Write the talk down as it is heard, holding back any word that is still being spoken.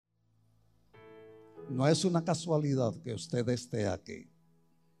No es una casualidad que usted esté aquí,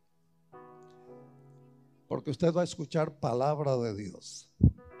 porque usted va a escuchar palabra de Dios.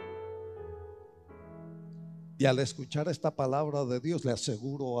 Y al escuchar esta palabra de Dios, le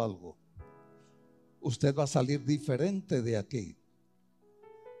aseguro algo: usted va a salir diferente de aquí.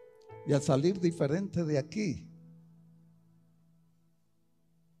 Y al salir diferente de aquí,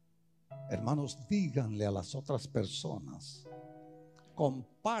 hermanos, díganle a las otras personas,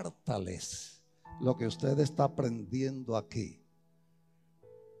 compártales lo que usted está aprendiendo aquí,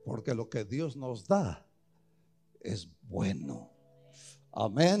 porque lo que Dios nos da es bueno.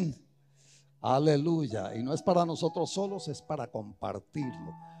 Amén. Aleluya. Y no es para nosotros solos, es para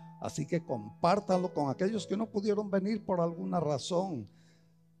compartirlo. Así que compártanlo con aquellos que no pudieron venir por alguna razón.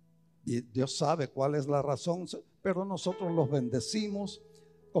 Y Dios sabe cuál es la razón, pero nosotros los bendecimos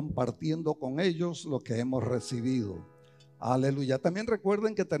compartiendo con ellos lo que hemos recibido. Aleluya. También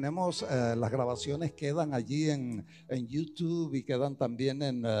recuerden que tenemos las grabaciones, quedan allí en YouTube y quedan también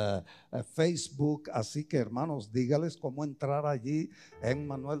en Facebook. Así que, hermanos, dígales cómo entrar allí en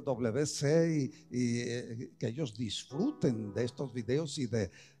Manuel WC y que ellos disfruten de estos videos y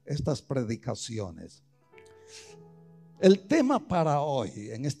de estas predicaciones. El tema para hoy,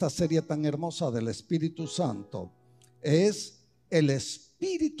 en esta serie tan hermosa del Espíritu Santo, es: el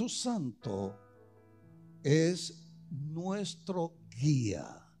Espíritu Santo es nuestro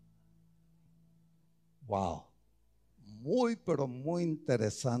guía. Wow, muy pero muy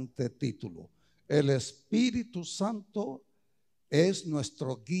interesante título. El Espíritu Santo es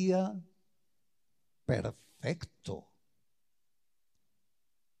nuestro guía perfecto.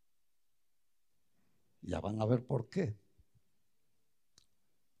 Ya van a ver por qué.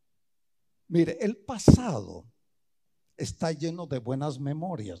 Mire, el pasado está lleno de buenas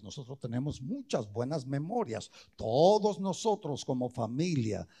memorias. Nosotros tenemos muchas buenas memorias, todos nosotros como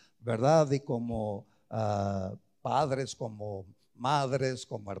familia, ¿verdad? Y como padres, como madres,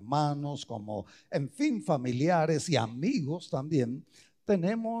 como hermanos, como, en fin, familiares y amigos también,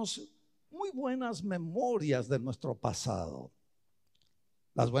 tenemos muy buenas memorias de nuestro pasado.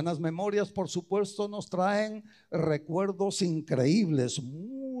 Las buenas memorias, por supuesto, nos traen recuerdos increíbles,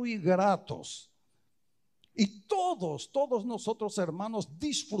 muy gratos. Y todos nosotros, hermanos,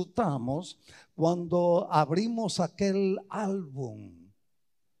 disfrutamos cuando abrimos aquel álbum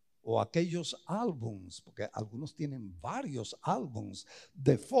o aquellos álbums, porque algunos tienen varios álbums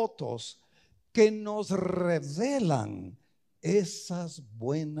de fotos que nos revelan esas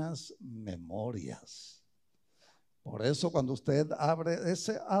buenas memorias. Por eso, cuando usted abre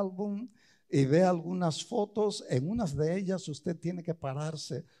ese álbum y ve algunas fotos, en unas de ellas usted tiene que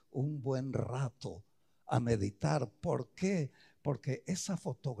pararse un buen rato a meditar. ¿Por qué? Porque esa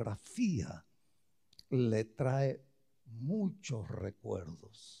fotografía le trae muchos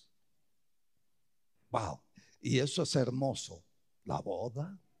recuerdos. Wow, y eso es hermoso. La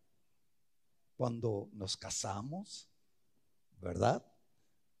boda, cuando nos casamos, ¿verdad?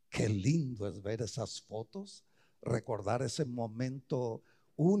 Qué lindo es ver esas fotos, recordar ese momento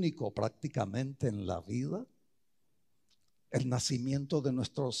único prácticamente en la vida. El nacimiento de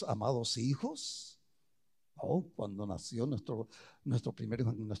nuestros amados hijos. Cuando nació nuestro primer hijo,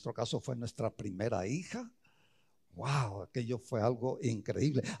 en nuestro caso fue nuestra primera hija. Wow, aquello fue algo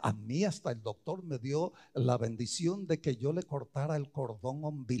increíble. A mí hasta el doctor me dio la bendición de que yo le cortara el cordón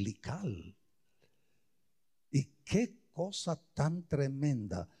umbilical. Y qué cosa tan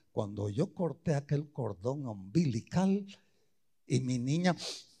tremenda, cuando yo corté aquel cordón umbilical y mi niña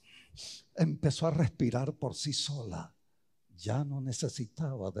empezó a respirar por sí sola, ya no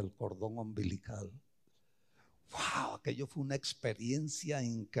necesitaba del cordón umbilical. Wow, aquello fue una experiencia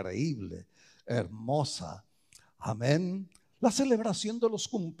increíble, hermosa. Amén. La celebración de los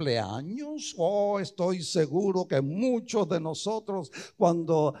cumpleaños. Estoy seguro que muchos de nosotros,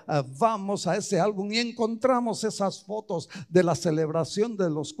 cuando vamos a ese álbum y encontramos esas fotos de la celebración de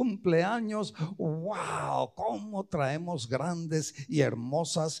los cumpleaños, wow, cómo traemos grandes y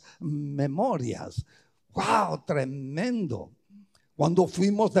hermosas memorias. Wow, tremendo. Cuando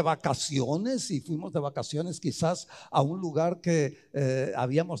fuimos de vacaciones, y fuimos de vacaciones quizás a un lugar que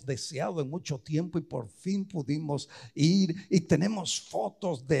habíamos deseado en mucho tiempo y por fin pudimos ir, y tenemos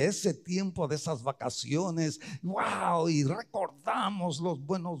fotos de ese tiempo, de esas vacaciones. Wow, y recordamos los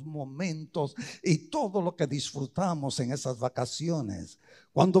buenos momentos y todo lo que disfrutamos en esas vacaciones.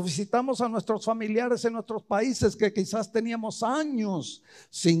 Cuando visitamos a nuestros familiares en nuestros países que quizás teníamos años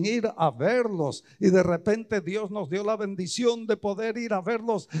sin ir a verlos y de repente Dios nos dio la bendición de poder ir a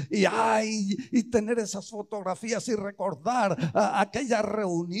verlos y tener esas fotografías y recordar aquella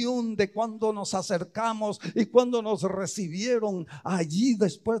reunión de cuando nos acercamos y cuando nos recibieron allí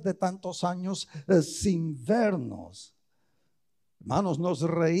después de tantos años sin vernos. Hermanos, nos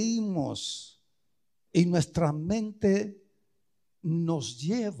reímos y nuestra mente nos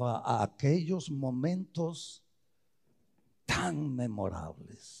lleva a aquellos momentos tan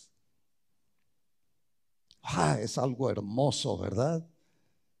memorables. Es algo hermoso, ¿verdad?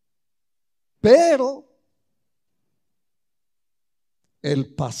 Pero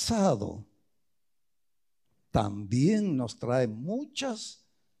el pasado también nos trae muchas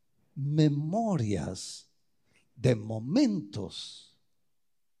memorias de momentos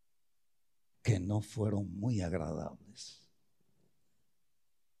que no fueron muy agradables.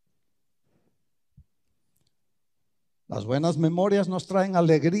 Las buenas memorias nos traen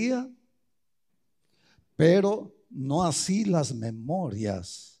alegría, pero no así las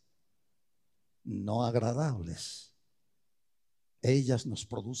memorias no agradables. Ellas nos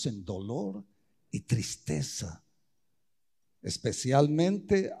producen dolor y tristeza,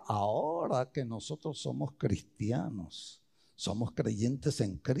 especialmente ahora que nosotros somos cristianos, somos creyentes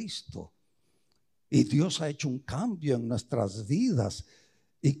en Cristo y Dios ha hecho un cambio en nuestras vidas.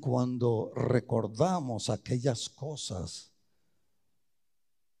 Y cuando recordamos aquellas cosas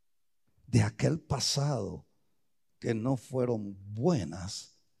de aquel pasado que no fueron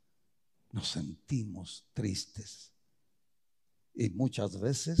buenas, nos sentimos tristes y muchas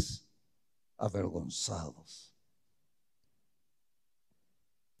veces avergonzados.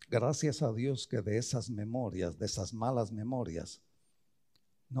 Gracias a Dios que de esas memorias, de esas malas memorias,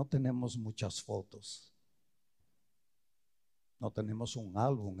 no tenemos muchas fotos. No tenemos un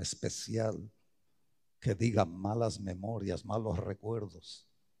álbum especial que diga malas memorias, malos recuerdos.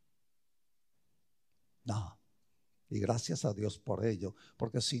 No. Y gracias a Dios por ello,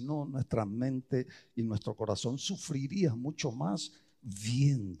 porque si no, nuestra mente y nuestro corazón sufriría mucho más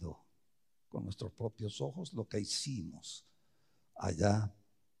viendo con nuestros propios ojos lo que hicimos allá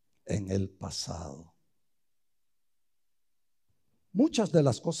en el pasado. Muchas de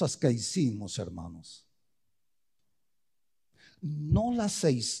las cosas que hicimos, hermanos, no las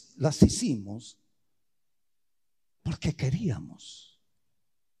hicimos porque queríamos.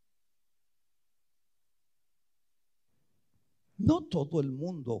 No todo el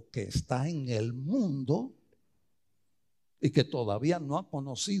mundo que está en el mundo y que todavía no ha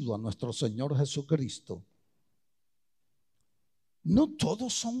conocido a nuestro Señor Jesucristo, no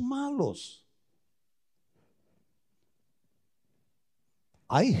todos son malos.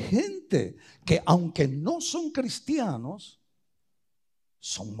 Hay gente que aunque no son cristianos,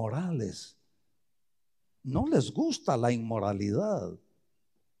 son morales. No les gusta la inmoralidad.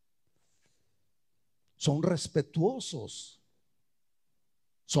 Son respetuosos.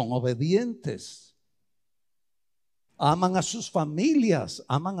 Son obedientes. Aman a sus familias,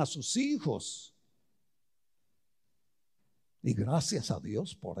 aman a sus hijos. Y gracias a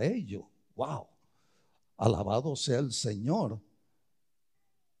Dios por ello. Wow. Alabado sea el Señor.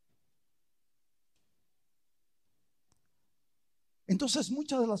 Entonces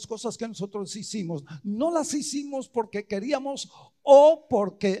muchas de las cosas que nosotros hicimos, no las hicimos porque queríamos o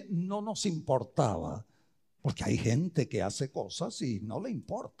porque no nos importaba. Porque hay gente que hace cosas y no le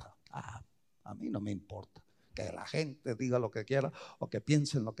importa. A mí no me importa. Que la gente diga lo que quiera o que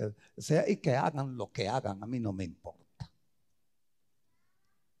piensen lo que sea y que hagan lo que hagan. A mí no me importa.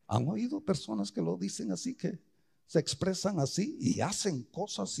 ¿Han oído personas que lo dicen así, que se expresan así y hacen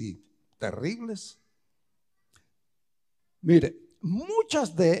cosas terribles? Mire,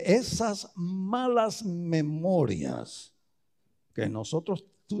 muchas de esas malas memorias que nosotros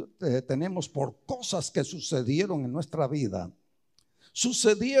tenemos por cosas que sucedieron en nuestra vida,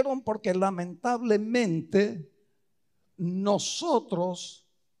 sucedieron porque lamentablemente nosotros,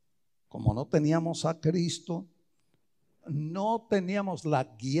 como no teníamos a Cristo, no teníamos la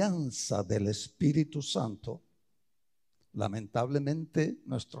guianza del Espíritu Santo. Lamentablemente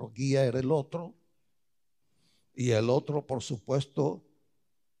nuestro guía era el otro. Y el otro, por supuesto,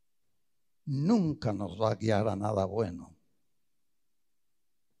 nunca nos va a guiar a nada bueno.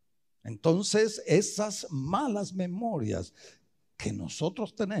 Entonces, esas malas memorias que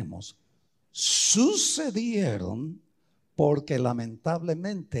nosotros tenemos sucedieron porque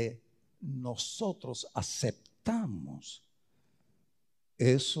lamentablemente nosotros aceptamos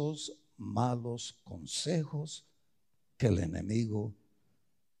esos malos consejos que el enemigo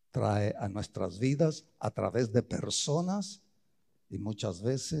trae a nuestras vidas a través de personas Y muchas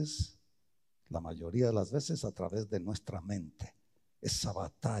veces, la mayoría de las veces, a través de nuestra mente, esa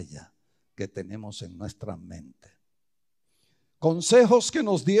batalla que tenemos en nuestra mente. Consejos que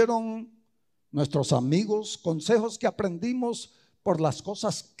nos dieron nuestros amigos, consejos que aprendimos por las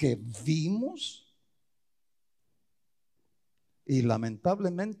cosas que vimos, y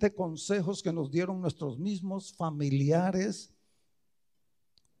lamentablemente consejos que nos dieron nuestros mismos familiares.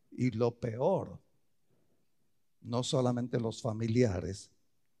 Y lo peor, no solamente los familiares,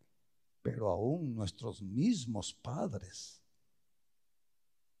 pero aún nuestros mismos padres.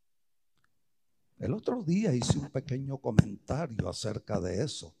 El otro día hice un pequeño comentario acerca de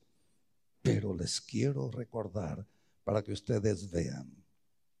eso, pero les quiero recordar para que ustedes vean.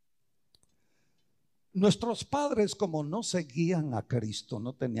 Nuestros padres, como no seguían a Cristo,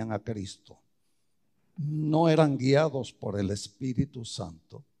 no tenían a Cristo, no eran guiados por el Espíritu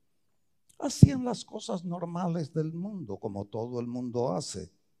Santo, hacían las cosas normales del mundo, como todo el mundo hace.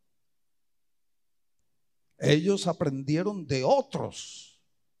 Ellos aprendieron de otros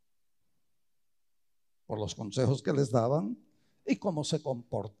por los consejos que les daban y cómo se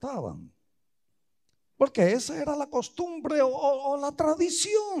comportaban, porque esa era la costumbre o la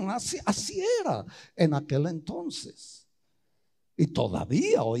tradición. Así era en aquel entonces, y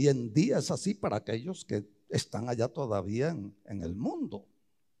todavía hoy en día es así para aquellos que están allá todavía en el mundo.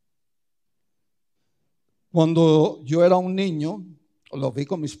 Cuando yo era un niño, lo vi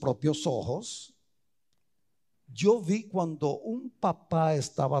con mis propios ojos. Yo vi cuando un papá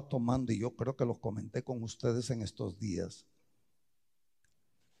estaba tomando, y yo creo que lo comenté con ustedes en estos días,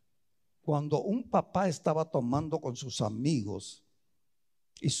 cuando un papá estaba tomando con sus amigos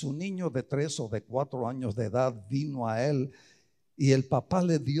y su niño de 3 o de 4 años de edad vino a él y el papá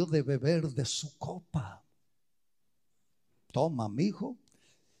le dio de beber de su copa. Toma, mijo.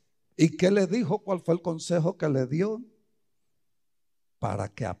 ¿Y qué le dijo? ¿Cuál fue el consejo que le dio?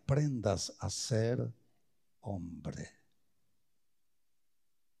 Para que aprendas a ser hombre.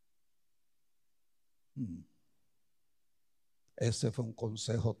 Ese fue un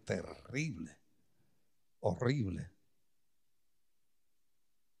consejo terrible, horrible.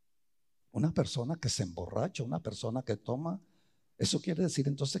 Una persona que se emborracha, una persona que toma, ¿eso quiere decir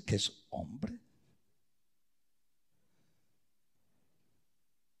entonces que es hombre?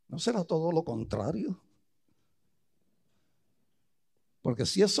 ¿No será todo lo contrario? Porque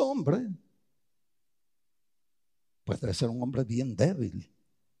si es hombre, pues debe ser un hombre bien débil.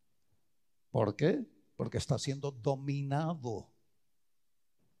 ¿Por qué? Porque está siendo dominado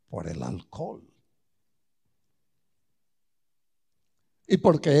por el alcohol. Y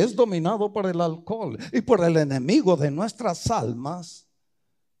porque es dominado por el alcohol y por el enemigo de nuestras almas,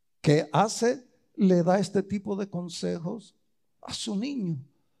 que hace, le da este tipo de consejos a su niño,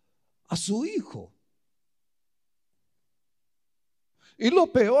 a su hijo. Y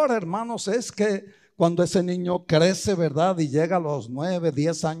lo peor, hermanos, es que cuando ese niño crece, ¿verdad? Y llega a los 9,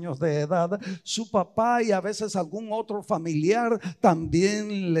 10 años de edad, su papá y a veces algún otro familiar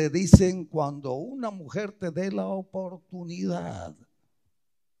también le dicen: cuando una mujer te dé la oportunidad,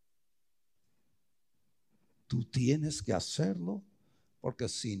 tú tienes que hacerlo, porque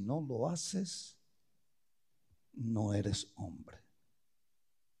si no lo haces, no eres hombre.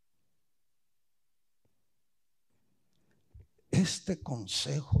 Este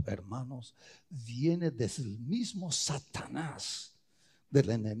consejo, hermanos, viene desde el mismo Satanás, del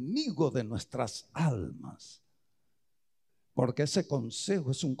enemigo de nuestras almas, porque ese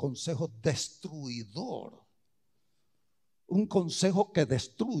consejo es un consejo destruidor, un consejo que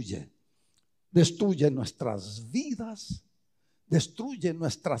destruye nuestras vidas, destruye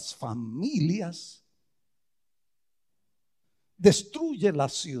nuestras familias, destruye la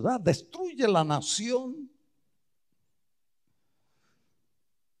ciudad, destruye la nación.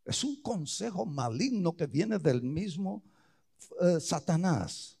 Es un consejo maligno que viene del mismo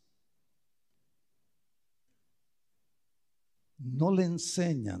Satanás. No le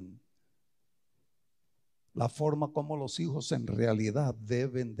enseñan la forma como los hijos en realidad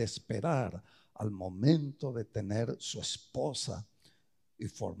deben de esperar al momento de tener su esposa y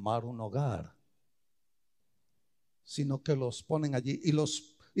formar un hogar, sino que los ponen allí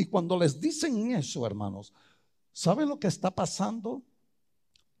y cuando les dicen eso, hermanos, ¿saben lo que está pasando?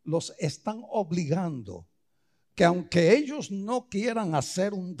 Los están obligando, que aunque ellos no quieran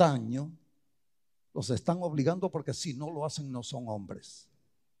hacer un daño, los están obligando, porque si no lo hacen no son hombres.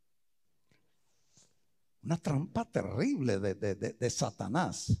 Una trampa terrible de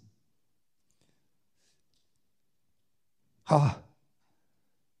Satanás.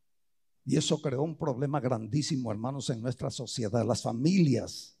 Y eso creó un problema grandísimo, hermanos, en nuestra sociedad, las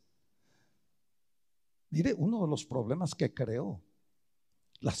familias. Mire, uno de los problemas que creó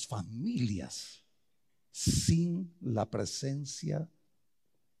las familias sin la presencia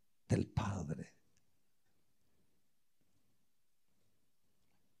del Padre.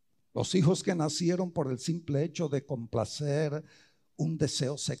 Los hijos que nacieron por el simple hecho de complacer un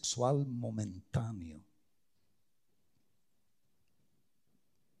deseo sexual momentáneo.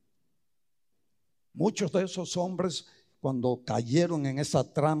 Muchos de esos hombres, cuando cayeron en esa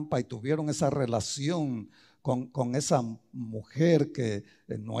trampa y tuvieron esa relación con esa mujer que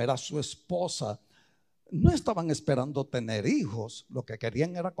no era su esposa, no estaban esperando tener hijos, lo que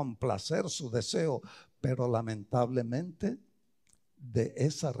querían era complacer su deseo, pero lamentablemente de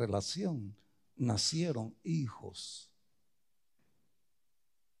esa relación nacieron hijos.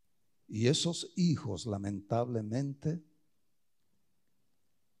 Y esos hijos lamentablemente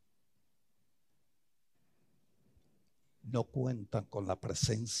no cuentan con la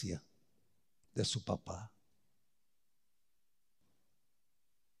presencia de su papá.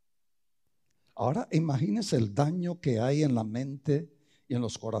 Ahora imagínense el daño que hay en la mente y en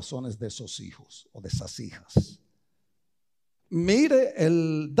los corazones de esos hijos o de esas hijas. Mire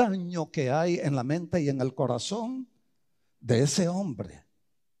el daño que hay en la mente y en el corazón de ese hombre.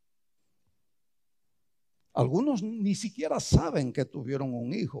 Algunos ni siquiera saben que tuvieron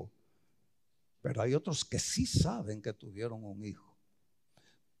un hijo, pero hay otros que sí saben que tuvieron un hijo.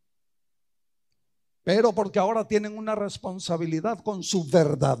 Pero porque ahora tienen una responsabilidad con su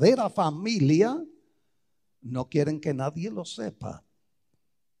verdadera familia, no quieren que nadie lo sepa,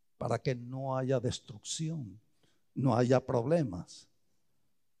 para que no haya destrucción, no haya problemas.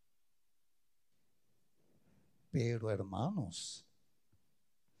 Pero hermanos,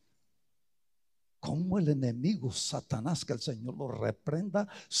 cómo el enemigo Satanás, que el Señor lo reprenda,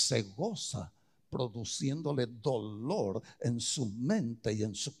 se goza produciéndole dolor en su mente y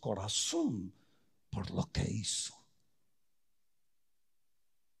en su corazón por lo que hizo.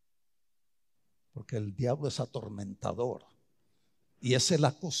 Porque el diablo es atormentador y es el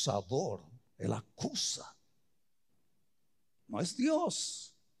acusador. Él acusa. No es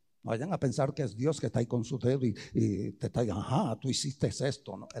Dios. No vayan a pensar que es Dios que está ahí con su dedo y te está diciendo, ajá, tú hiciste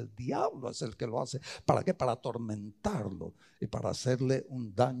esto. No, el diablo es el que lo hace. ¿Para qué? Para atormentarlo y para hacerle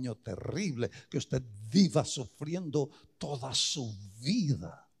un daño terrible, que usted viva sufriendo toda su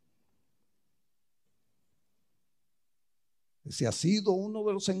vida. Ese ha sido uno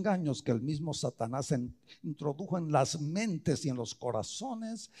de los engaños que el mismo Satanás introdujo en las mentes y en los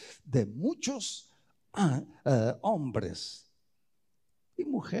corazones de muchos hombres. Y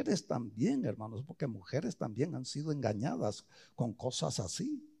mujeres también, hermanos, porque mujeres también han sido engañadas con cosas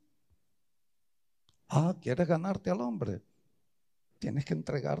así. ¿Quieres ganarte al hombre? Tienes que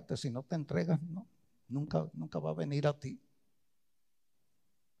entregarte. Si no te entregas, no, nunca va a venir a ti.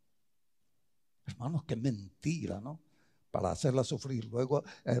 Hermanos, qué mentira, ¿no? Para hacerla sufrir. Luego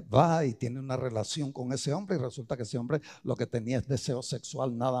va y tiene una relación con ese hombre y resulta que ese hombre lo que tenía es deseo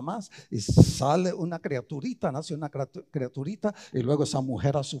sexual nada más, y sale una criaturita, nace una criaturita y luego esa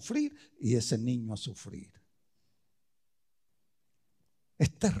mujer a sufrir y ese niño a sufrir.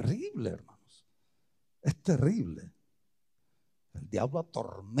 Es terrible, hermanos, es terrible. El diablo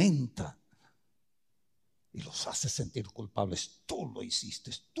atormenta y los hace sentir culpables. Tú lo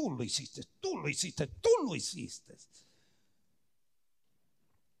hiciste, tú lo hiciste, tú lo hiciste, tú lo hiciste.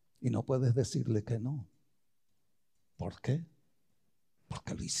 Y no puedes decirle que no. ¿Por qué?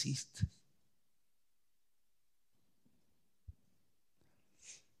 Porque lo hiciste.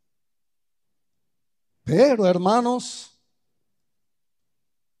 Pero hermanos,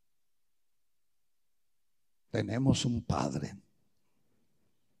 tenemos un Padre.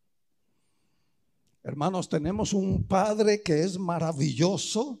 Hermanos, tenemos un Padre que es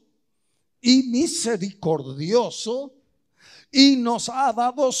maravilloso y misericordioso y nos ha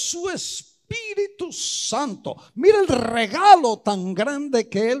dado su Espíritu Santo. Mira el regalo tan grande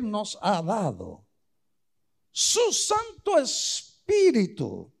que Él nos ha dado. Su Santo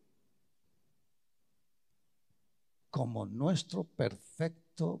Espíritu como nuestro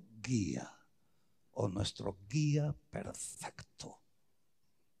perfecto guía o nuestro guía perfecto.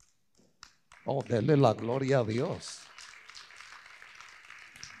 Dele la gloria a Dios.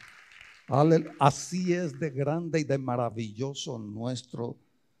 Así es de grande y de maravilloso nuestro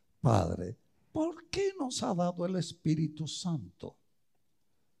Padre. ¿Por qué nos ha dado el Espíritu Santo?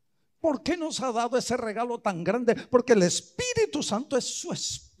 ¿Por qué nos ha dado ese regalo tan grande? Porque el Espíritu Santo es su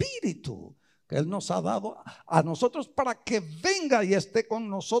Espíritu que Él nos ha dado a nosotros para que venga y esté con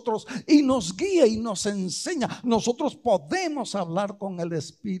nosotros y nos guíe y nos enseña. Nosotros podemos hablar con el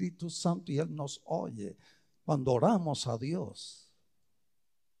Espíritu Santo y Él nos oye. Cuando oramos a Dios,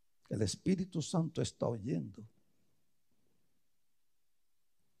 el Espíritu Santo está oyendo.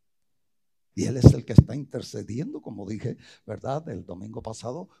 Y Él es el que está intercediendo, como dije, ¿verdad?, el domingo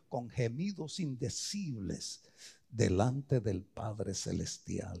pasado, con gemidos indecibles delante del Padre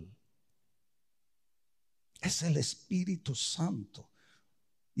Celestial. Es el Espíritu Santo.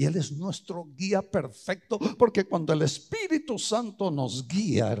 Y Él es nuestro guía perfecto, porque cuando el Espíritu Santo nos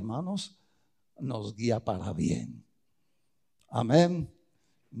guía, hermanos, nos guía para bien. Amén.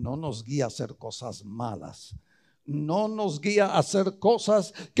 No nos guía a hacer cosas malas. No nos guía a hacer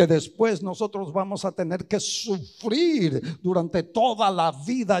cosas que después nosotros vamos a tener que sufrir durante toda la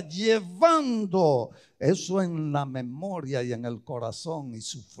vida, llevando eso en la memoria y en el corazón y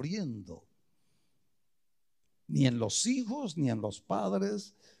sufriendo. Ni en los hijos, ni en los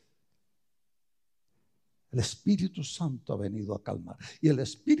padres. El Espíritu Santo ha venido a calmar. Y el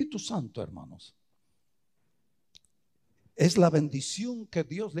Espíritu Santo, hermanos, es la bendición que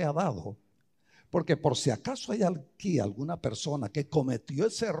Dios le ha dado. Porque por si acaso hay aquí alguna persona que cometió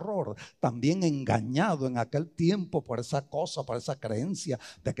ese error, también engañado en aquel tiempo por esa cosa, por esa creencia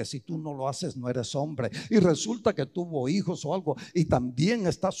de que si tú no lo haces no eres hombre, y resulta que tuvo hijos o algo y también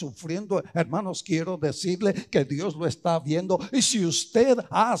está sufriendo, hermanos, quiero decirle que Dios lo está viendo. Y si usted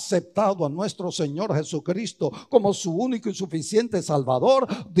ha aceptado a nuestro Señor Jesucristo como su único y suficiente Salvador,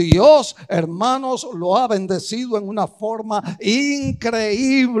 Dios, hermanos, lo ha bendecido en una forma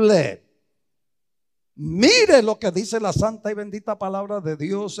increíble. Mire lo que dice la santa y bendita palabra de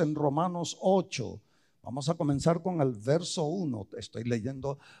Dios en Romanos 8. Vamos a comenzar con el verso 1. Estoy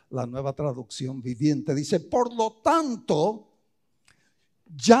leyendo la Nueva Traducción Viviente. Dice: por lo tanto,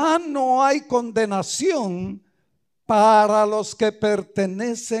 ya no hay condenación para los que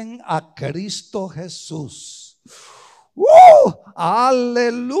pertenecen a Cristo Jesús.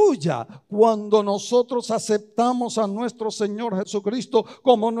 Aleluya. Cuando nosotros aceptamos a nuestro Señor Jesucristo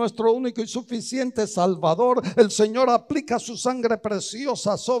como nuestro único y suficiente Salvador, el Señor aplica su sangre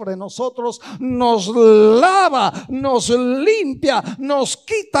preciosa sobre nosotros, nos lava, nos limpia, nos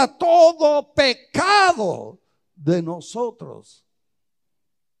quita todo pecado de nosotros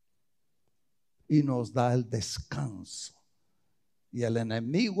y nos da el descanso. Y el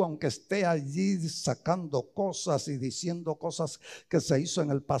enemigo, aunque esté allí sacando cosas y diciendo cosas que se hizo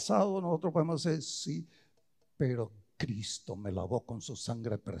en el pasado, nosotros podemos decir: sí, pero Cristo me lavó con su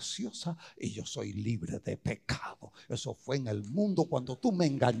sangre preciosa y yo soy libre de pecado. Eso fue en el mundo cuando tú me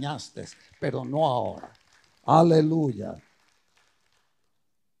engañaste, pero no ahora. Aleluya.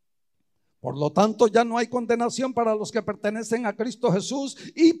 Por lo tanto, ya no hay condenación para los que pertenecen a Cristo Jesús,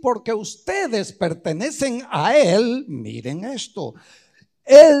 y porque ustedes pertenecen a Él, miren esto,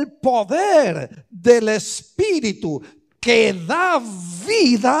 el poder del Espíritu que da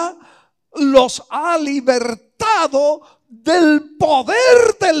vida los ha libertado del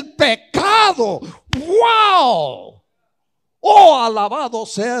poder del pecado. ¡Wow! ¡Oh, alabado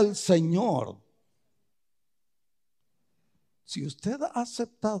sea el Señor! Si usted ha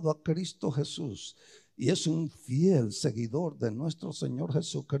aceptado a Cristo Jesús y es un fiel seguidor de nuestro Señor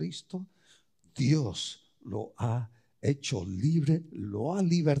Jesucristo, Dios lo ha hecho libre, lo ha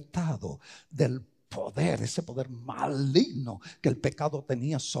libertado del poder, ese poder maligno que el pecado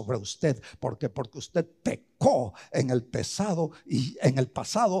tenía sobre usted. Porque usted pecó en el pasado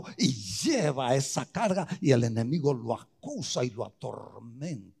y lleva esa carga, y el enemigo lo acusa y lo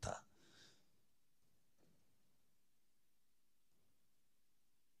atormenta.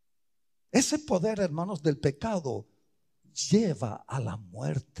 Ese poder, hermanos, del pecado lleva a la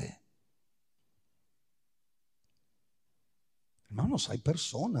muerte. Hermanos, hay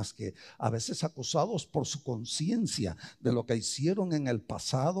personas que a veces, acusados por su conciencia de lo que hicieron en el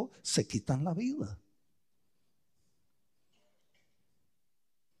pasado, se quitan la vida.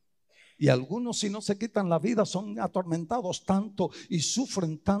 Y algunos, si no se quitan la vida, son atormentados tanto y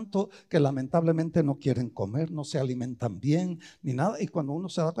sufren tanto que lamentablemente no quieren comer, no se alimentan bien ni nada. Y cuando uno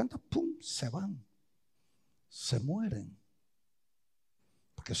se da cuenta, ¡pum!, se van, se mueren.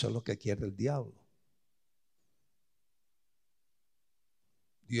 Porque eso es lo que quiere el diablo.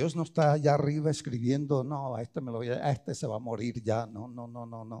 Dios no está allá arriba escribiendo: no, a este se va a morir ya.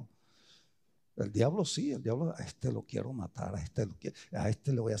 No. El diablo sí, el diablo: a este lo quiero matar, a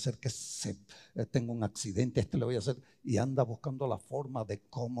este le voy a hacer que tenga un accidente, a este le voy a hacer, y anda buscando la forma de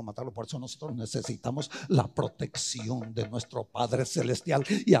cómo matarlo. Por eso nosotros necesitamos la protección de nuestro Padre Celestial,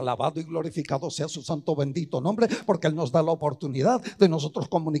 y alabado y glorificado sea su santo bendito nombre, porque Él nos da la oportunidad de nosotros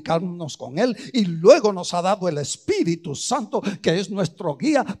comunicarnos con Él, y luego nos ha dado el Espíritu Santo, que es nuestro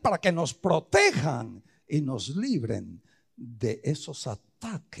guía, para que nos protejan y nos libren de esos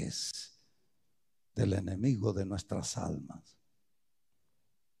ataques del enemigo de nuestras almas.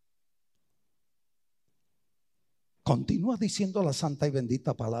 Continúa diciendo la santa y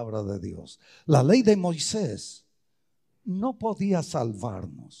bendita palabra de Dios. La ley de Moisés no podía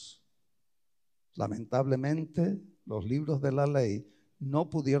salvarnos. Lamentablemente, los libros de la ley no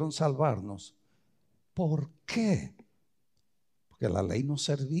pudieron salvarnos. ¿Por qué? Porque la ley no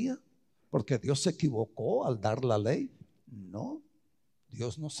servía. Porque Dios se equivocó al dar la ley. No,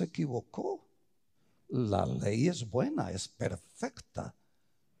 Dios no se equivocó. La ley es buena, es perfecta.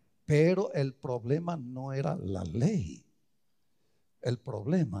 Pero el problema no era la ley. El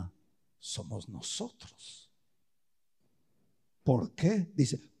problema somos nosotros. ¿Por qué?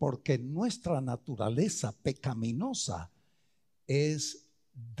 Dice, porque nuestra naturaleza pecaminosa es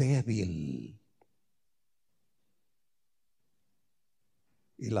débil.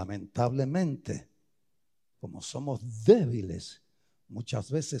 Y lamentablemente, como somos débiles,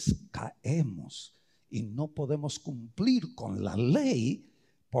 muchas veces caemos y no podemos cumplir con la ley.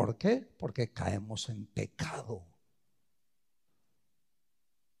 ¿Por qué? Porque caemos en pecado.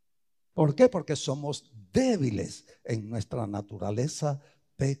 ¿Por qué? Porque somos débiles en nuestra naturaleza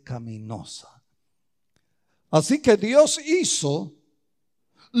pecaminosa. Así que Dios hizo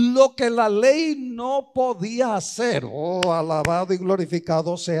lo que la ley no podía hacer. Oh, alabado y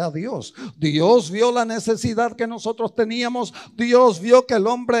glorificado sea Dios. Dios vio la necesidad que nosotros teníamos. Dios vio que el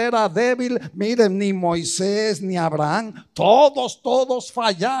hombre era débil. Miren, ni Moisés ni Abraham, todos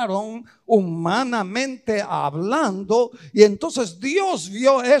fallaron humanamente hablando. Y entonces Dios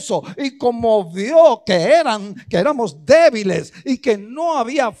vio eso, y como vio que éramos débiles y que no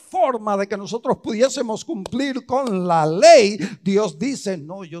había forma de que nosotros pudiésemos cumplir con la ley, Dios dice,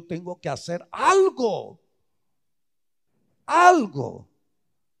 no, yo tengo que hacer algo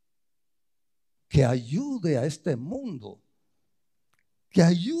que ayude a este mundo, que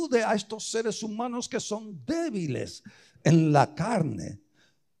ayude a estos seres humanos que son débiles en la carne.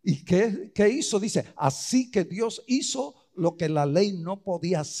 ¿Y qué hizo? Dice, así que Dios hizo lo que la ley no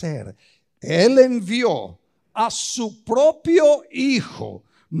podía hacer. Él envió a su propio Hijo,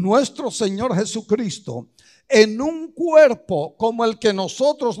 nuestro Señor Jesucristo, en un cuerpo como el que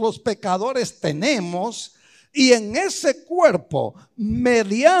nosotros los pecadores tenemos. Y en ese cuerpo,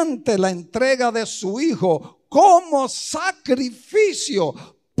 mediante la entrega de su Hijo como sacrificio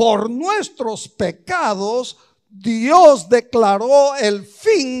por nuestros pecados, Dios declaró el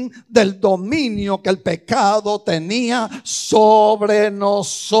fin del dominio que el pecado tenía sobre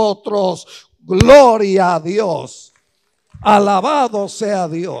nosotros. Gloria a Dios. Alabado sea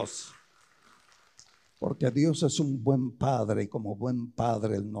Dios. Porque Dios es un buen Padre, y como buen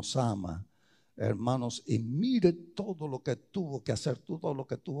Padre Él nos ama, hermanos. Y mire todo lo que tuvo que hacer, todo lo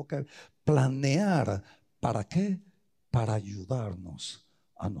que tuvo que planear. ¿Para qué? Para ayudarnos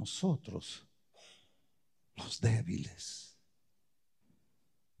a nosotros, los débiles.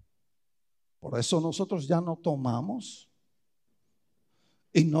 Por eso nosotros ya no tomamos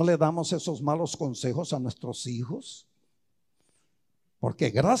y no le damos esos malos consejos a nuestros hijos,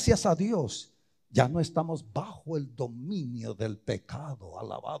 porque gracias a Dios ya no estamos bajo el dominio del pecado.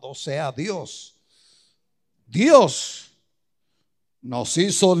 Alabado sea Dios. Dios nos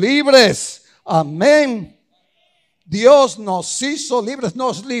hizo libres. Amén. Dios nos hizo libres,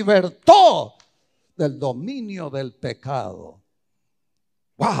 nos libertó del dominio del pecado.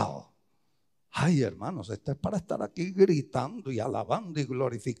 Wow. Ay, hermanos, esto es para estar aquí gritando y alabando y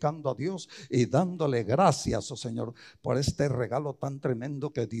glorificando a Dios y dándole gracias, oh Señor, por este regalo tan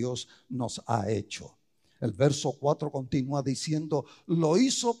tremendo que Dios nos ha hecho. El verso 4 continúa diciendo, lo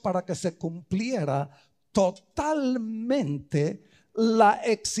hizo para que se cumpliera totalmente la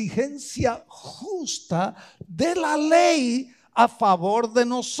exigencia justa de la ley a favor de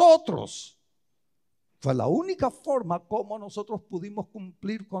nosotros. Fue la única forma como nosotros pudimos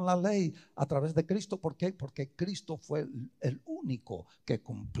cumplir con la ley, a través de Cristo. ¿Por qué? Porque Cristo fue el único que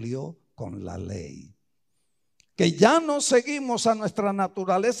cumplió con la ley. Que ya no seguimos a nuestra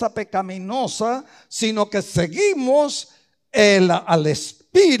naturaleza pecaminosa, sino que seguimos al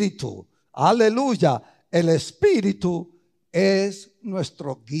Espíritu. Aleluya. El Espíritu es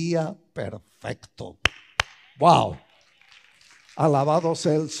nuestro guía perfecto. Wow. Alabado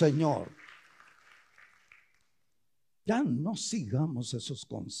sea el Señor. Ya no sigamos esos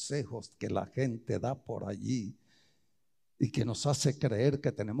consejos que la gente da por allí y que nos hace creer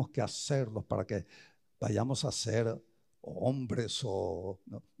que tenemos que hacerlos para que vayamos a ser hombres o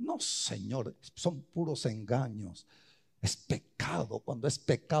no. No, Señor, son puros engaños. Es pecado. Cuando es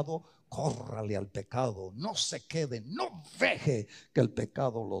pecado, córrale al pecado. No se quede, no deje que el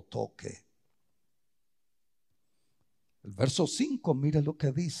pecado lo toque. El verso 5, mire lo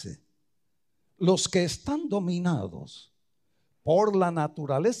que dice. Los que están dominados por la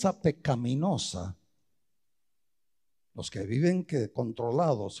naturaleza pecaminosa Los que viven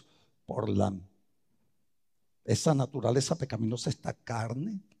controlados por esa naturaleza pecaminosa, esta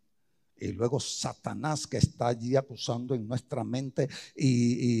carne, y luego Satanás que está allí acusando en nuestra mente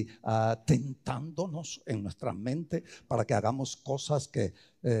y tentándonos en nuestra mente para que hagamos cosas que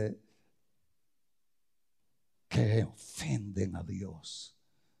ofenden a Dios.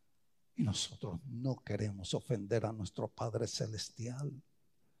 Y nosotros no queremos ofender a nuestro Padre Celestial.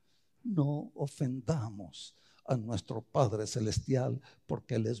 No ofendamos a nuestro Padre Celestial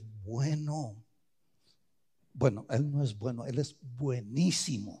porque Él es bueno. Bueno, Él no es bueno, Él es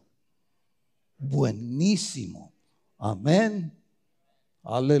buenísimo. Buenísimo. Amén.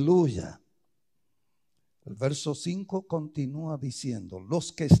 Aleluya. El verso 5 continúa diciendo: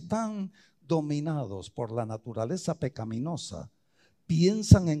 los que están dominados por la naturaleza pecaminosa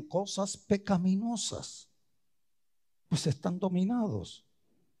piensan en cosas pecaminosas. Pues están dominados,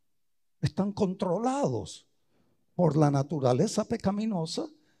 están controlados por la naturaleza pecaminosa.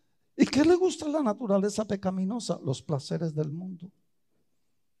 ¿Y qué le gusta a la naturaleza pecaminosa? Los placeres del mundo.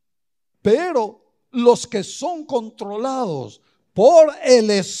 Pero los que son controlados por el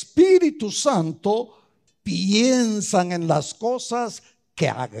Espíritu Santo piensan en las cosas que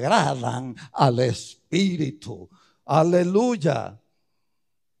agradan al Espíritu. Aleluya.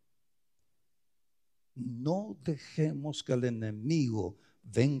 No dejemos que el enemigo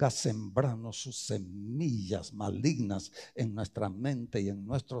venga sembrando sus semillas malignas en nuestra mente y en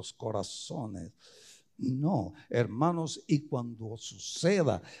nuestros corazones. No, hermanos, y cuando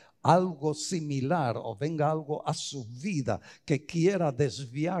suceda algo similar o venga algo a su vida que quiera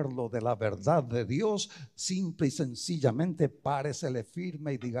desviarlo de la verdad de Dios, simple y sencillamente páresele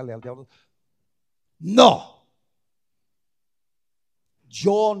firme y dígale al diablo: no,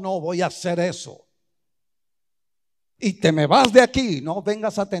 yo no voy a hacer eso. Y te me vas de aquí, no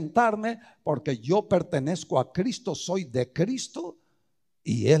vengas a tentarme, porque yo pertenezco a Cristo, soy de Cristo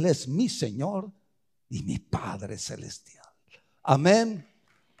y Él es mi Señor y mi Padre Celestial. Amén.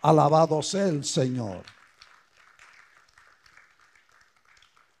 Alabado sea el Señor.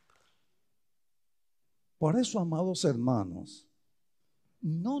 Por eso, amados hermanos,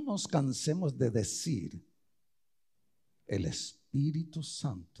 no nos cansemos de decir: el Espíritu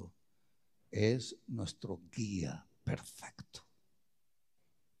Santo es nuestro guía perfecto.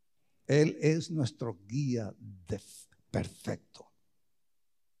 Él es nuestro guía perfecto.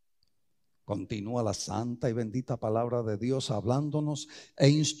 Continúa la santa y bendita palabra de Dios hablándonos e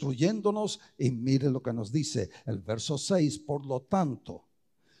instruyéndonos, y mire lo que nos dice el verso 6: por lo tanto,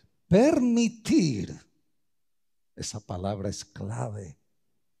 permitir. Esa palabra es clave.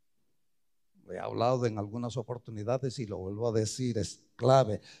 He hablado en algunas oportunidades y lo vuelvo a decir, es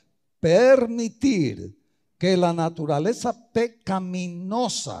clave. Permitir que la naturaleza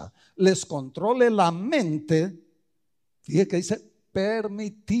pecaminosa les controle la mente. Fíjate que dice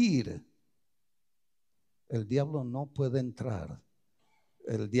permitir. El diablo no puede entrar.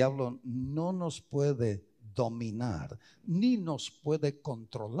 El diablo no nos puede dominar ni nos puede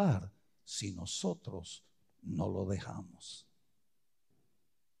controlar si nosotros no lo dejamos.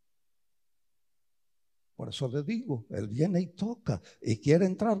 Por eso le digo, él viene y toca y quiere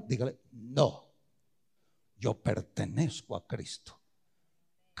entrar, dígale: no, yo pertenezco a Cristo.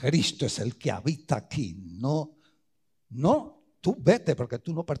 Cristo es el que habita aquí. No, tú vete, porque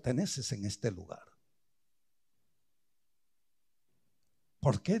tú no perteneces en este lugar.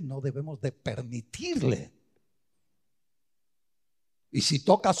 ¿Por qué no debemos de permitirle? Y si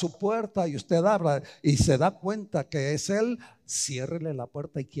toca su puerta y usted abra y se da cuenta que es él, ciérrele la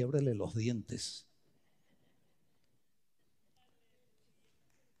puerta y quiébrele los dientes.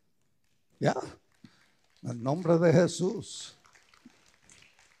 Ya, en el nombre de Jesús.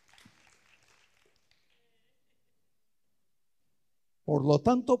 Por lo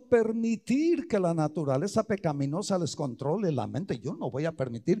tanto, permitir que la naturaleza pecaminosa les controle la mente. Yo no voy a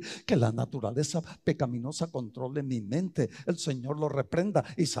permitir que la naturaleza pecaminosa controle mi mente. El Señor lo reprenda.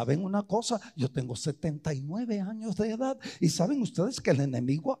 Y saben una cosa, yo tengo 79 años de edad. Y saben ustedes que el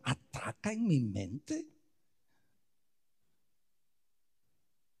enemigo ataca en mi mente.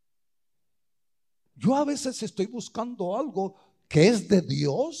 Yo a veces estoy buscando algo que es de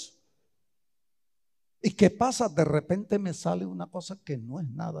Dios. ¿Y qué pasa? De repente me sale una cosa que no es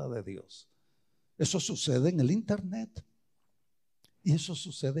nada de Dios. Eso sucede en el internet. Y eso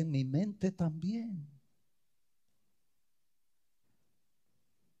sucede en mi mente también.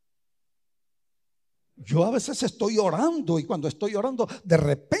 Yo a veces estoy orando y cuando estoy orando, de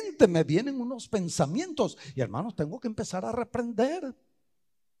repente me vienen unos pensamientos. Y hermanos, tengo que empezar a reprender.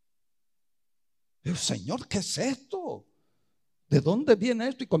 Digo: Señor, ¿qué es esto? ¿De dónde viene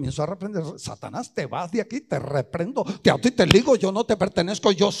esto? Y comenzó a reprender. Satanás, te vas de aquí, te reprendo, a ti te digo, yo no te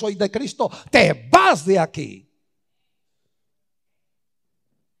pertenezco, yo soy de Cristo, te vas de aquí.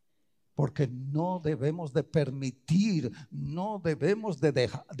 Porque no debemos de permitir, no debemos de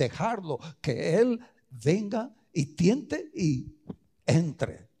dejarlo que Él venga y tiente y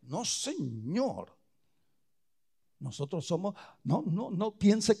entre. No, Señor. Nosotros somos, no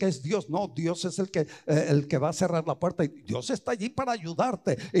piense que es Dios. No, Dios es el que va a cerrar la puerta. Y Dios está allí para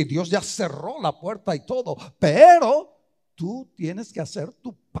ayudarte. Y Dios ya cerró la puerta y todo. Pero tú tienes que hacer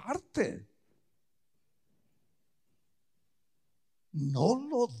tu parte. No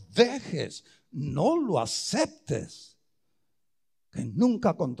lo dejes, no lo aceptes. Que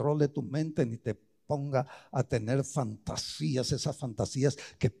nunca controle tu mente ni te ponga a tener fantasías, esas fantasías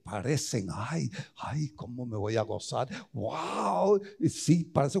que parecen, ay, cómo me voy a gozar, wow, y sí,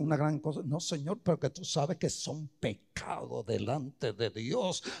 parece una gran cosa. No, Señor, pero que tú sabes que son pecado delante de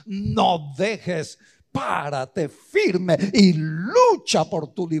Dios. No dejes, párate firme y lucha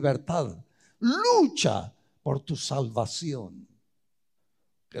por tu libertad, lucha por tu salvación.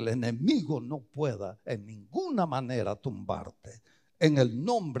 Que el enemigo no pueda en ninguna manera tumbarte. En el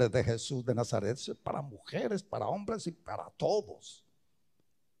nombre de Jesús de Nazaret, para mujeres, para hombres y para todos.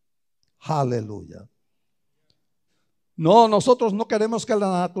 Aleluya. No, nosotros no queremos que la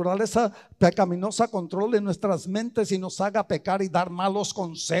naturaleza pecaminosa controle nuestras mentes y nos haga pecar y dar malos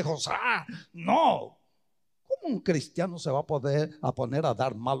consejos. No. ¿Cómo un cristiano se va a poner a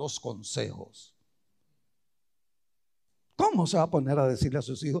dar malos consejos? ¿Cómo se va a poner a decirle a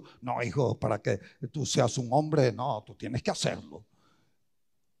sus hijos, no, hijo, para que tú seas un hombre? No, tú tienes que hacerlo.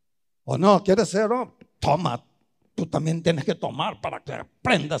 O no, ¿quieres ser hombre? Toma, tú también tienes que tomar para que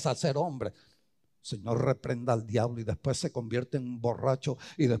aprendas a ser hombre. Señor, reprenda al diablo y después se convierte en un borracho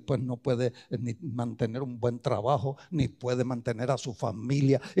y después no puede ni mantener un buen trabajo, ni puede mantener a su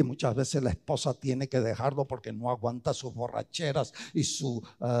familia, y muchas veces la esposa tiene que dejarlo porque no aguanta sus borracheras y su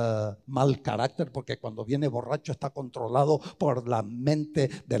mal carácter, porque cuando viene borracho está controlado por la mente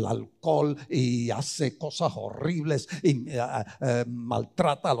del alcohol y hace cosas horribles y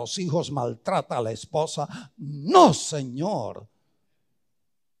maltrata a los hijos, maltrata a la esposa. No, Señor.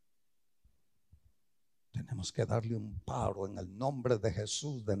 Tenemos que darle un paro en el nombre de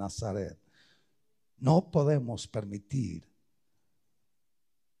Jesús de Nazaret. No podemos permitir.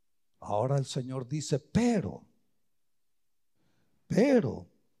 Ahora el Señor dice, pero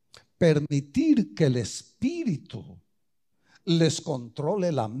permitir que el Espíritu les controle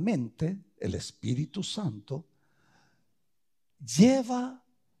la mente, el Espíritu Santo, lleva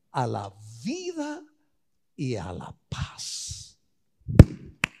a la vida y a la paz.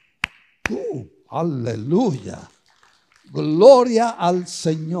 Aleluya. Gloria al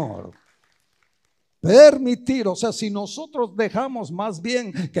Señor. Permitir, o sea, si nosotros dejamos más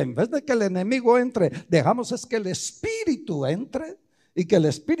bien que en vez de que el enemigo entre, dejamos es que el Espíritu entre y que el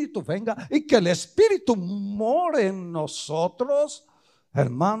Espíritu venga y que el Espíritu more en nosotros,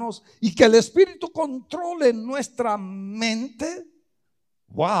 hermanos, y que el Espíritu controle nuestra mente.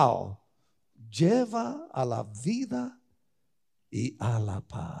 Wow, lleva a la vida y a la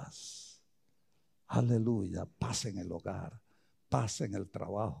paz. Aleluya, paz en el hogar, paz en el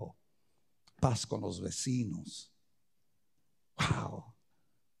trabajo, paz con los vecinos. Wow.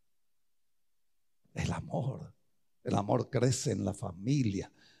 El amor crece en la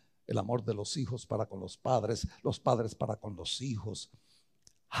familia. El amor de los hijos para con los padres para con los hijos.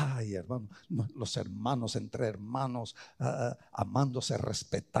 Ay, hermano, los hermanos entre hermanos, amándose,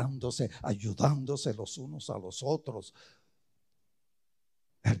 respetándose, ayudándose los unos a los otros.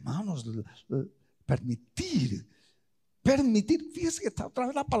 Hermanos, permitir, fíjese que está otra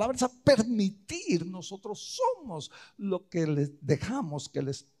vez la palabra esa, permitir. Nosotros somos lo que les dejamos que el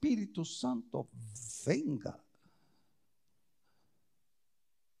Espíritu Santo venga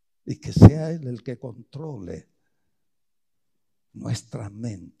y que sea Él el que controle nuestra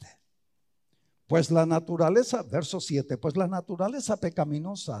mente. Pues la naturaleza, verso 7, pues la naturaleza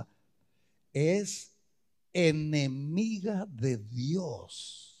pecaminosa es enemiga de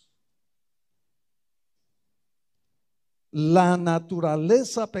Dios. La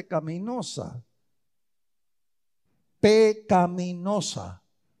naturaleza pecaminosa, pecadora,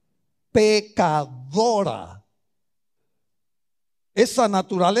 esa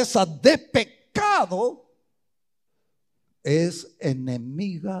naturaleza de pecado es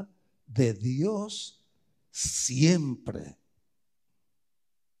enemiga de Dios siempre.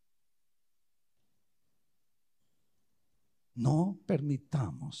 No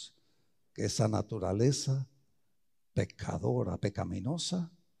permitamos que esa naturaleza pecadora, pecaminosa,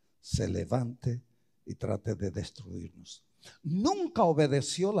 se levante y trate de destruirnos. nunca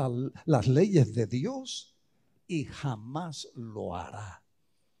obedeció las leyes de Dios y jamás lo hará.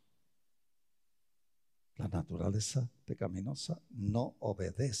 La naturaleza pecaminosa no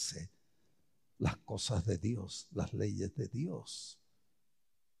obedece las cosas de Dios, las leyes de Dios,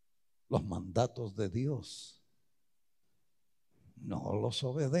 los mandatos de Dios. No los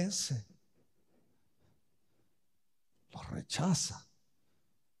obedece, los rechaza.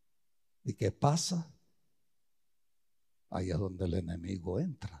 ¿Y qué pasa? Ahí es donde el enemigo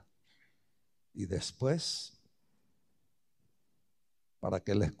entra. Y después, ¿para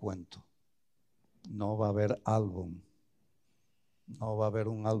qué les cuento? No va a haber álbum. No va a haber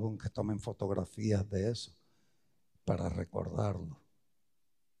un álbum que tomen fotografías de eso para recordarlo,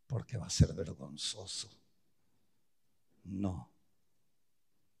 porque va a ser vergonzoso. No.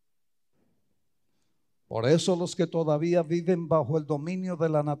 Por eso los que todavía viven bajo el dominio de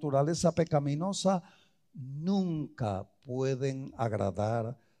la naturaleza pecaminosa nunca pueden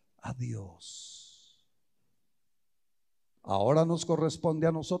agradar a Dios. Ahora nos corresponde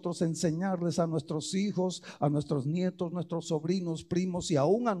a nosotros enseñarles a nuestros hijos, a nuestros nietos, nuestros sobrinos, primos y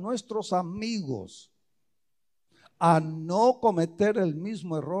aún a nuestros amigos a no cometer el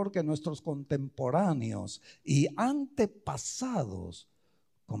mismo error que nuestros contemporáneos y antepasados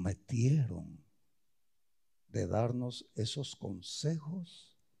cometieron, de darnos esos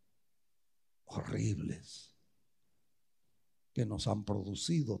consejos horribles que nos han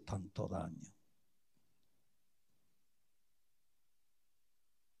producido tanto daño.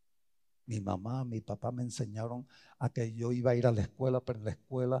 Mi mamá, mi papá me enseñaron a que yo iba a ir a la escuela, pero en la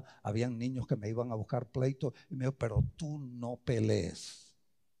escuela habían niños que me iban a buscar pleito y me dijo, pero tú no pelees.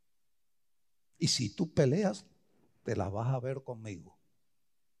 Y si tú peleas, te la vas a ver conmigo.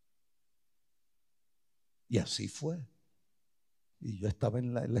 Y así fue. Y yo estaba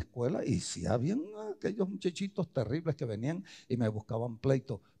en la escuela y sí habían aquellos muchachitos terribles que venían y me buscaban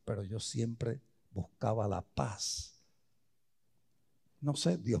pleito, pero yo siempre buscaba la paz. No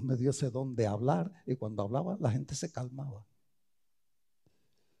sé, Dios me dio ese don de hablar y cuando hablaba la gente se calmaba.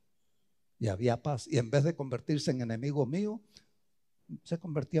 Y había paz. Y en vez de convertirse en enemigo mío, se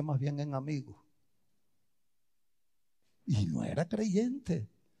convertía más bien en amigo. Y no era creyente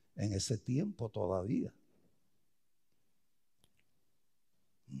en ese tiempo todavía.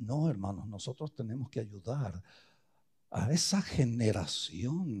 No, hermanos, nosotros tenemos que ayudar a esa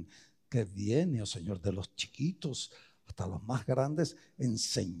generación que viene, oh Señor, de los chiquitos hasta los más grandes,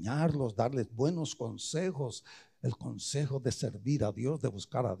 enseñarlos, darles buenos consejos, el consejo de servir a Dios, de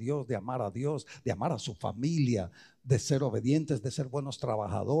buscar a Dios, de amar a Dios, de amar a su familia, de ser obedientes, de ser buenos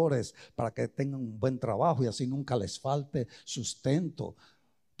trabajadores, para que tengan un buen trabajo y así nunca les falte sustento,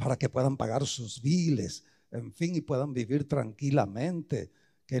 para que puedan pagar sus biles, en fin, y puedan vivir tranquilamente.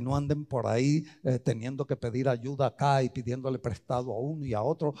 Que no anden por ahí teniendo que pedir ayuda acá y pidiéndole prestado a uno y a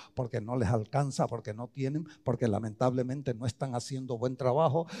otro porque no les alcanza, porque no tienen, porque lamentablemente no están haciendo buen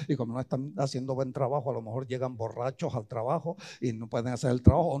trabajo, y como no están haciendo buen trabajo, a lo mejor llegan borrachos al trabajo y no pueden hacer el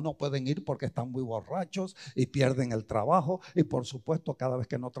trabajo, o no pueden ir porque están muy borrachos y pierden el trabajo, y por supuesto cada vez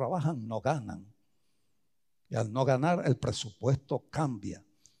que no trabajan no ganan, y al no ganar el presupuesto cambia.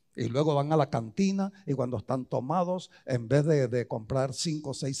 Y luego van a la cantina y cuando están tomados, en vez de comprar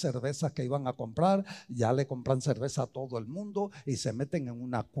 5 o 6 cervezas que iban a comprar, ya le compran cerveza a todo el mundo y se meten en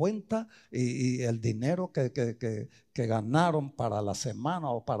una cuenta y el dinero que ganaron para la semana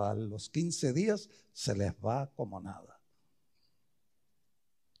o para los 15 días se les va como nada.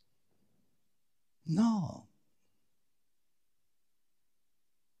 No.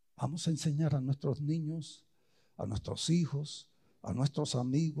 Vamos a enseñar a nuestros niños, a nuestros hijos, a nuestros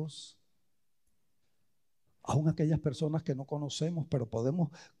amigos, aún aquellas personas que no conocemos, pero podemos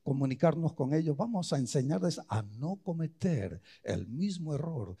comunicarnos con ellos. Vamos a enseñarles a no cometer el mismo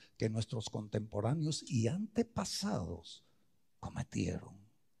error que nuestros contemporáneos y antepasados cometieron.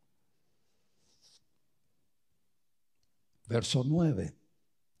 Verso 9.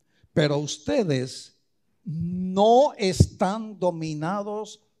 Pero ustedes no están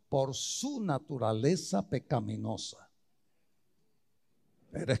dominados por su naturaleza pecaminosa.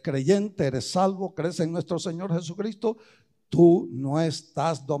 Eres creyente, eres salvo, crees en nuestro Señor Jesucristo. Tú no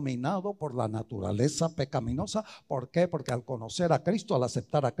estás dominado por la naturaleza pecaminosa. ¿Por qué? Porque al conocer a Cristo, al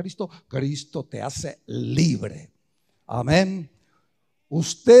aceptar a Cristo, Cristo te hace libre. Amén.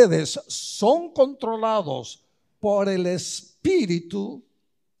 Ustedes son controlados por el Espíritu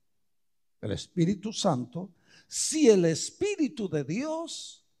Santo, si el Espíritu de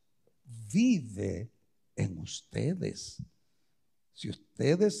Dios vive en ustedes. Si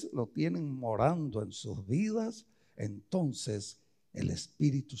ustedes lo tienen morando en sus vidas, entonces el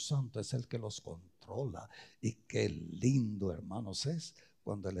Espíritu Santo es el que los controla. controla. Y qué lindo, hermanos, es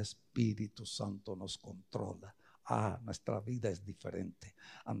cuando el Espíritu Santo nos controla. Nuestra vida es diferente.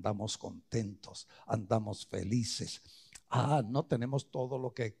 Andamos contentos, andamos felices. No tenemos todo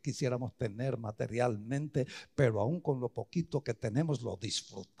lo que quisiéramos tener materialmente, pero aún con lo poquito que tenemos lo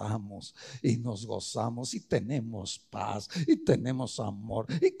disfrutamos y nos gozamos y tenemos paz y tenemos amor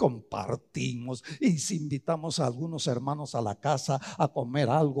y compartimos. Y si invitamos a algunos hermanos a la casa a comer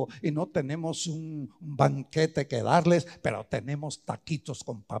algo y no tenemos un banquete que darles, pero tenemos taquitos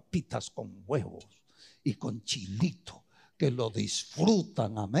con papitas, con huevos y con chilito, que lo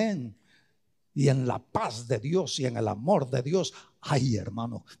disfrutan, amén. Y en la paz de Dios y en el amor de Dios, ay,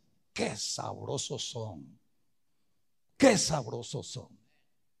 hermano, qué sabrosos son. Qué sabrosos son.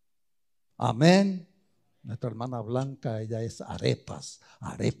 Amén. Nuestra hermana Blanca, ella es arepas,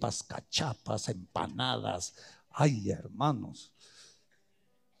 cachapas, empanadas. Ay, hermanos,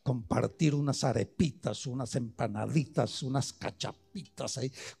 compartir unas arepitas, unas empanaditas, unas cachapitas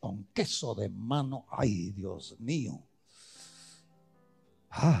ahí con queso de mano. Ay, Dios mío.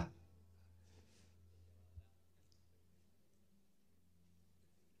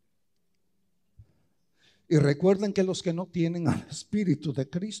 Y recuerden que los que no tienen al Espíritu de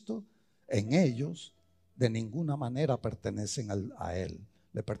Cristo en ellos, de ninguna manera pertenecen a Él,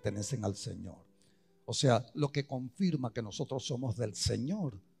 le pertenecen al Señor. O sea, lo que confirma que nosotros somos del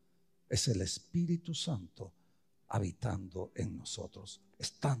Señor es el Espíritu Santo habitando en nosotros,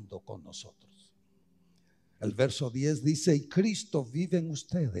 estando con nosotros. El verso 10 dice: y Cristo vive en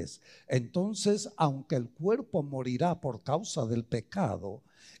ustedes. Entonces, aunque el cuerpo morirá por causa del pecado,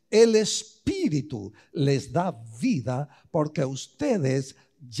 el Espíritu les da vida, porque ustedes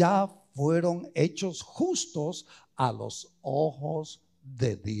ya fueron hechos justos a los ojos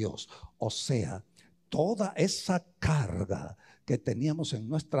de Dios. O sea, toda esa carga que teníamos en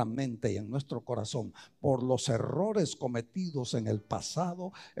nuestra mente y en nuestro corazón por los errores cometidos en el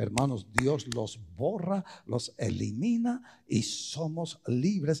pasado, hermanos, Dios los borra, los elimina y somos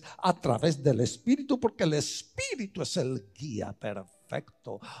libres a través del Espíritu, porque el Espíritu es el guía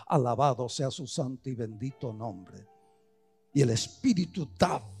perfecto. Alabado sea su santo y bendito nombre. Y el Espíritu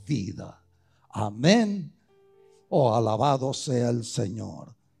da vida. Amén. Alabado sea el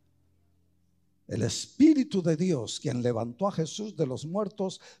Señor. El Espíritu de Dios, quien levantó a Jesús de los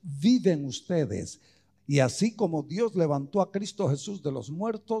muertos, vive en ustedes. Y así como Dios levantó a Cristo Jesús de los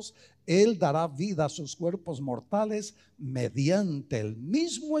muertos, Él dará vida a sus cuerpos mortales mediante el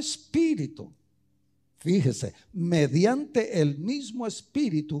mismo Espíritu. Fíjese, mediante el mismo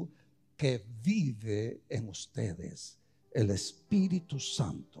Espíritu que vive en ustedes, el Espíritu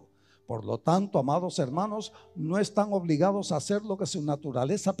Santo. Por lo tanto, amados hermanos, no están obligados a hacer lo que su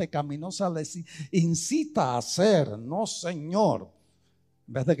naturaleza pecaminosa les incita a hacer. No, Señor.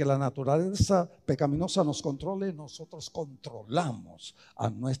 En vez de que la naturaleza pecaminosa nos controle, nosotros controlamos a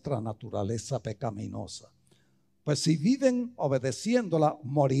nuestra naturaleza pecaminosa. Pues si viven obedeciéndola,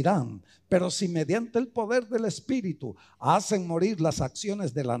 morirán. Pero si mediante el poder del Espíritu hacen morir las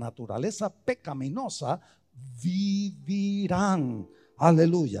acciones de la naturaleza pecaminosa, vivirán.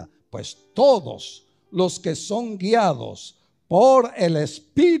 Aleluya. Pues todos los que son guiados por el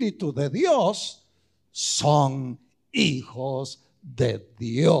Espíritu de Dios son hijos de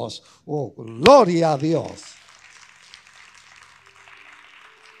Dios. Oh, gloria a Dios.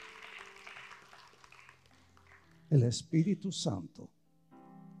 El Espíritu Santo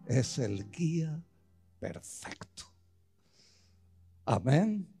es el guía perfecto.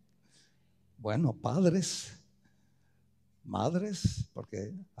 Amén. Bueno, padres, madres,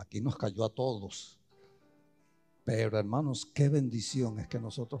 porque aquí nos cayó a todos. Pero hermanos, qué bendición es que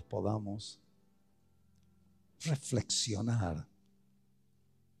nosotros podamos reflexionar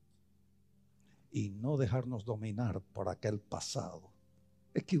y no dejarnos dominar por aquel pasado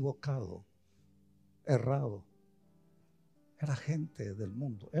equivocado, errado. Era gente del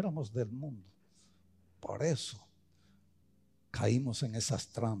mundo, éramos del mundo. Por eso caímos en esas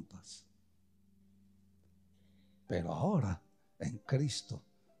trampas. Pero ahora en Cristo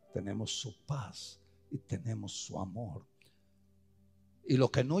tenemos su paz y tenemos su amor. Y lo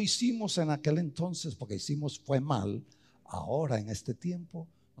que no hicimos en aquel entonces, porque hicimos fue mal, ahora en este tiempo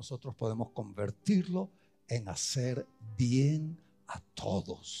nosotros podemos convertirlo en hacer bien a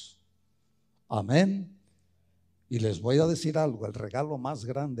todos. Amén. Y les voy a decir algo: el regalo más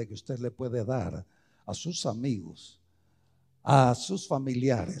grande que usted le puede dar a sus amigos, a sus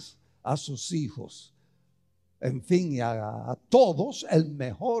familiares, a sus hijos, en fin, a todos, el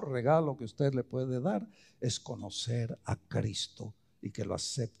mejor regalo que usted le puede dar es conocer a Cristo y que lo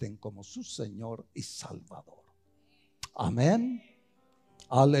acepten como su Señor y Salvador. Amén.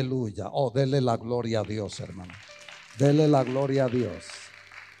 Aleluya. Oh, dele la gloria a Dios, hermano. Dele la gloria a Dios.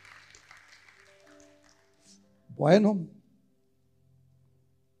 Bueno,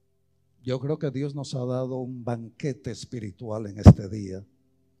 yo creo que Dios nos ha dado un banquete espiritual en este día.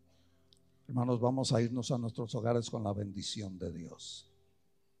 Hermanos, vamos a irnos a nuestros hogares con la bendición de Dios.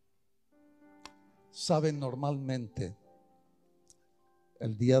 Saben, normalmente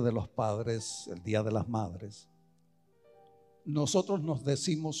el Día de los Padres, el Día de las Madres, nosotros nos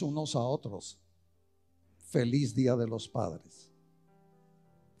decimos unos a otros: feliz Día de los Padres,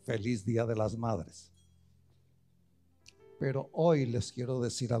 feliz Día de las Madres. Pero hoy les quiero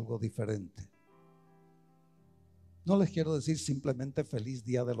decir algo diferente. No les quiero decir simplemente feliz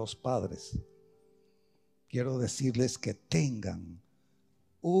Día de los Padres. Quiero decirles que tengan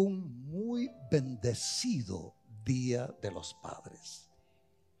un muy bendecido Día de los Padres.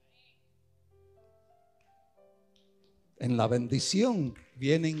 En la bendición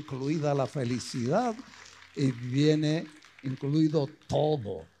viene incluida la felicidad y viene incluido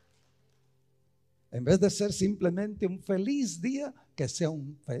todo. En vez de ser simplemente un feliz día, que sea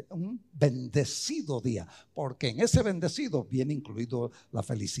un bendecido día, porque en ese bendecido viene incluido la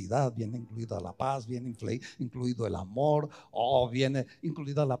felicidad, viene incluida la paz, viene incluido el amor, viene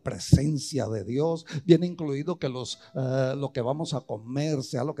incluida la presencia de Dios, viene incluido que lo que vamos a comer,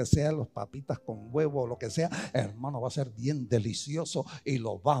 sea lo que sea, los papitas con huevo, lo que sea, hermano, va a ser bien delicioso y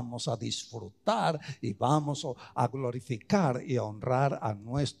lo vamos a disfrutar y vamos a glorificar y a honrar a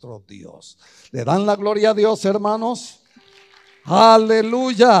nuestro Dios. ¿Le dan la gloria a Dios, hermanos?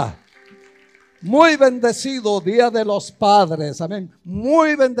 Aleluya. Muy bendecido Día de los Padres. Amén.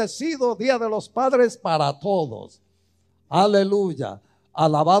 Muy bendecido Día de los Padres para todos. Aleluya.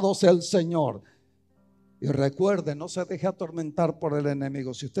 Alabado sea el Señor. Y recuerde, no se deje atormentar por el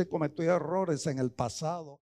enemigo. Si usted cometió errores en el pasado,